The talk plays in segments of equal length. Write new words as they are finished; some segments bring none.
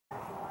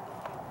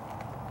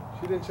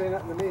She didn't say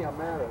nothing to me. I'm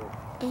mad at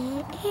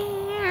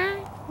her.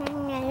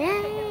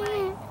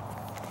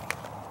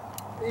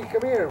 Hey,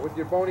 come here with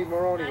your bony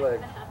Moroni leg.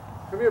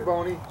 Come here,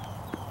 Boney.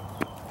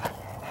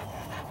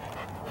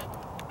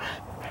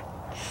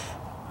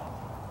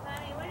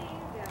 Honey, what are you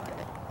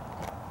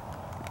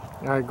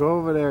doing? Alright, go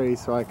over there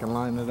so I can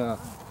line it up.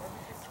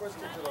 Twist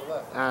it to the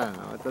left. I don't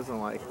know, it doesn't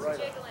like it. Right.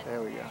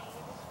 There we go.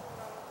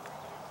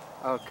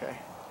 Okay.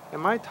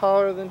 Am I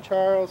taller than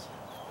Charles?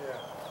 Yeah.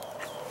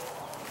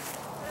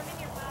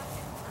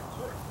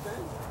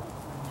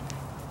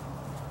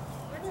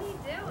 What's he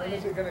doing? When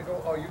is it gonna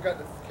go? Oh, you got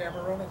the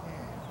camera running?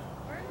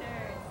 We're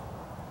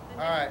nerds.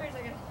 The All right. neighbors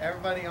are gonna...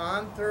 Everybody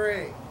on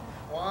 3.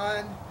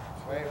 1.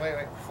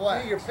 Wait.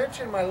 Flex. Hey, you're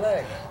pinching my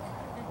leg.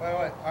 Wait.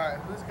 Alright,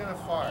 who's gonna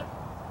fart?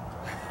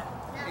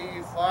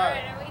 You fart.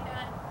 Alright, are we done?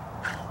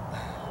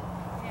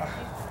 Yeah,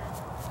 he's done.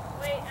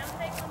 Wait, I'm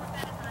taking one with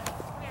that time.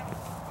 Come here.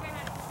 Here,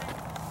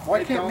 honey. Why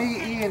can't me,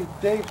 E, and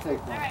Dave take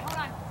one? Alright, hold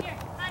on. Here,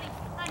 honey,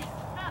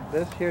 come.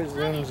 This here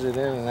zooms it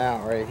in and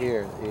out right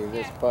here.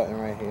 This button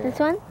right here. This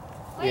one?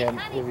 Wait, Yeah,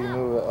 honey, if you come.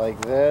 move it like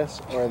this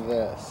or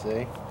this,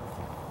 see?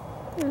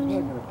 Is it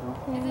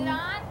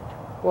on?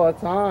 Well,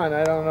 it's on.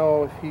 I don't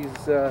know if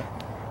he's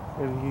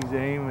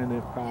aiming it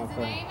Is it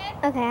properly. aiming?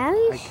 Okay, how do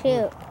you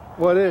shoot?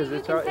 What is? You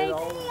It's can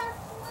all. take-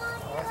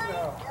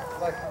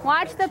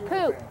 Watch the poop.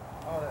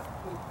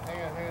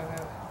 Hang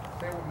on.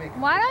 They would make it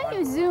Why look don't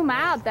you like- zoom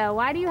out though?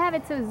 Why do you have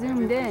it so zoomed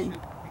Maybe we in?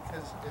 should-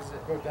 Because is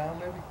it? Go down,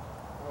 maybe?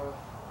 Well,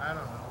 I don't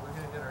know. We're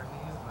gonna get our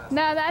knees messed.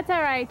 No, that's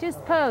all right.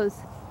 Just pose.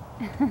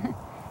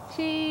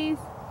 Cheese.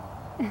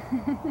 All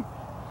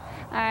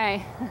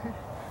right.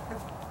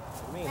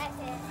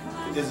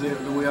 Is it?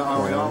 Are we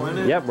all in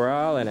it? Yep, we're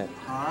all in it.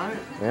 All right.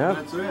 Yep.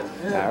 That's it.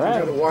 All right.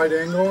 You got a wide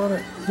angle on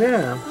it?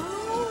 Yeah.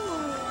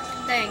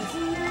 Thanks.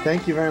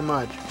 Thank you very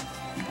much.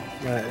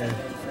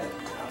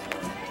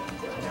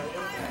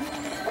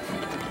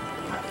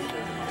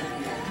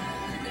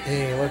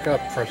 Hey, look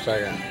up for a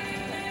second.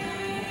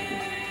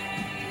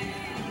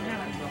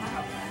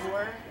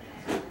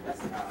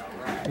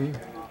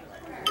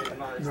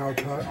 No,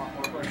 it's hot.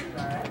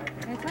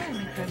 That's how I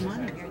make good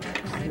money here.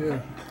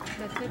 Yeah.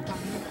 That's it.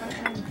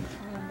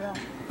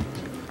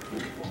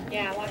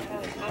 Yeah, watch how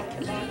it's out at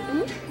the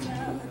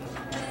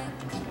bottom.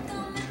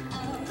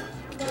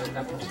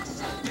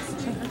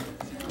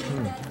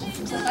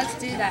 Let's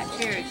do that.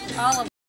 Cheers. All of